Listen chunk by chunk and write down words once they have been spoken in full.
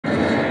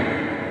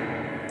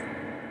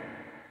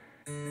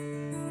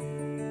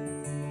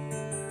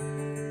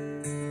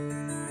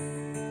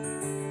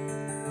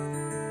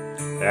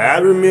I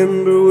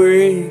remember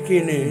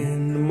waking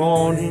in the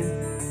morning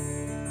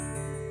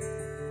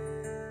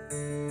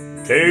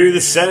to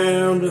the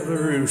sound of a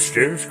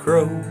rooster's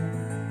crow,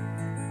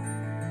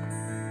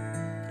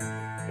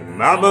 and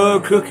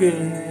Mama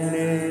cooking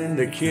in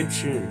the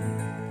kitchen,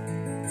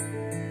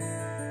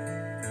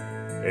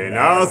 and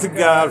Arthur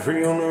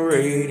Godfrey on the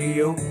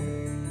radio.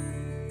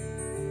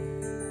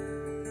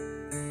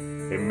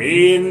 And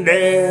me and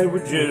Dad were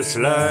just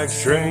like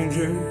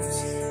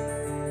strangers.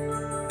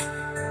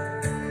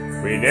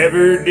 We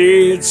never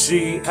did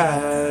see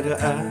eye to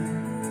eye.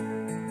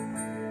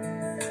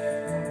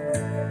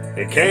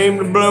 It came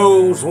to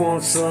blows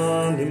one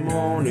Sunday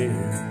morning,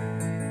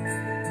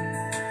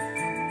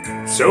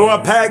 so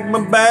I packed my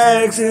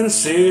bags and I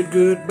said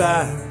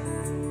goodbye.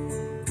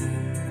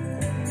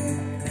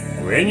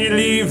 When you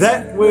leave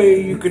that way,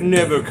 you could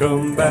never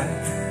come back.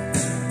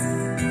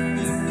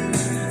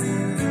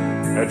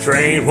 A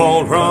train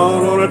won't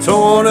run on a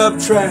torn up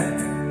track.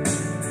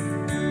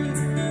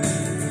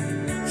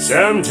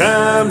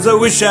 Sometimes I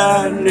wish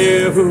I'd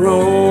never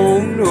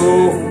owned,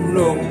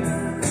 no.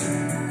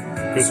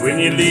 'Cause when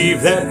you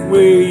leave that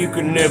way, you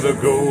can never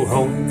go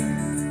home.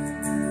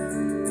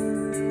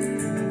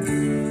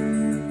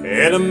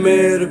 And I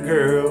met a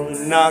girl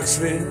in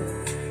Knoxville.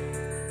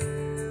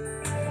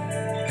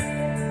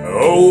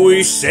 Oh,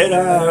 we set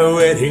our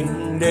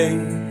wedding day.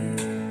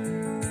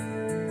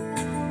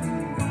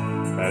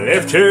 I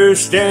left her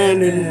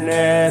standing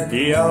at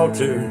the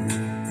altar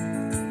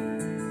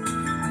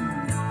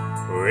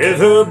with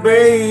her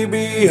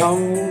baby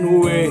on the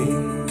way.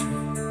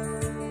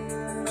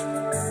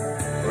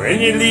 When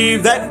you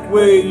leave that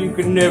way, you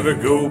can never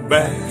go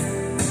back.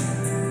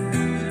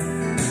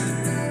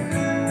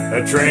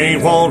 A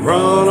train won't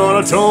run on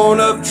a torn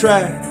up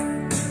track.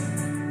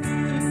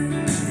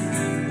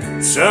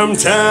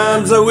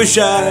 Sometimes I wish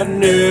I'd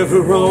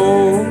never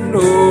owned,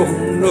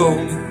 no.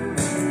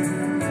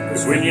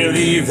 'Cause when you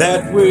leave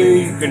that way,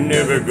 you can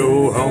never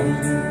go home.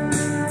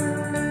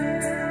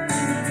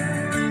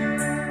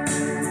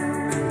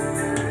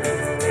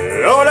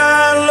 Lord,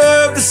 I'd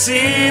love to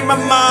see my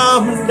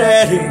mom and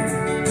daddy,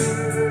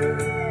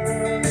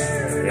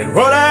 and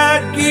what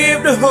I'd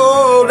give to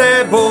hold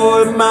that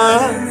boy of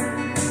mine.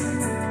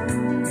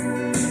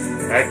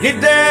 I'd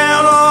get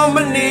down on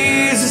my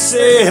knees and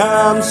say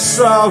I'm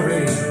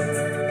sorry,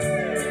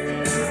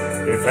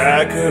 if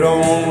I could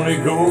only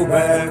go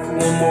back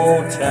one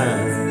more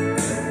time.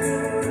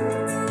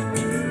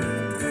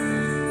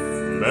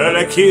 But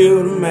I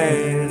killed a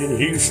man in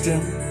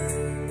Houston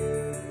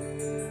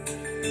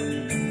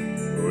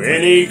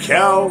when he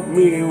caught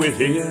me with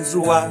his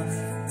wife.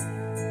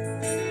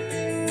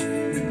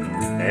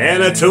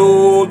 And I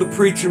told the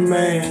preacher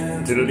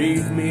man to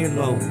leave me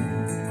alone.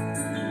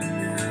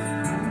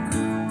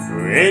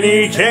 When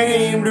he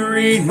came to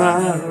read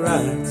my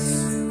rights,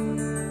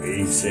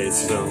 he said,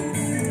 "Son,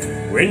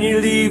 when you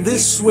leave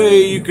this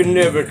way, you can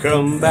never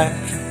come back.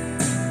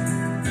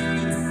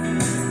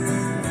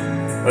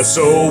 A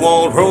soul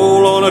won't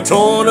roll on a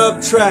torn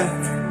up track.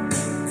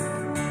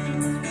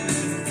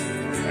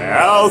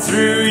 Out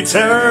through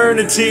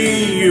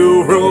eternity,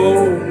 you'll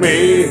roll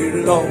me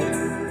along.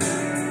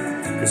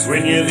 'Cause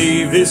when you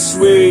leave this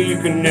way, you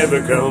can never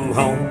come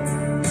home.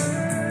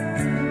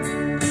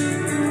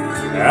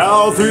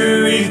 Out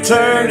through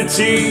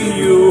eternity,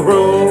 you'll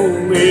roll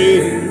me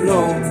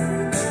along.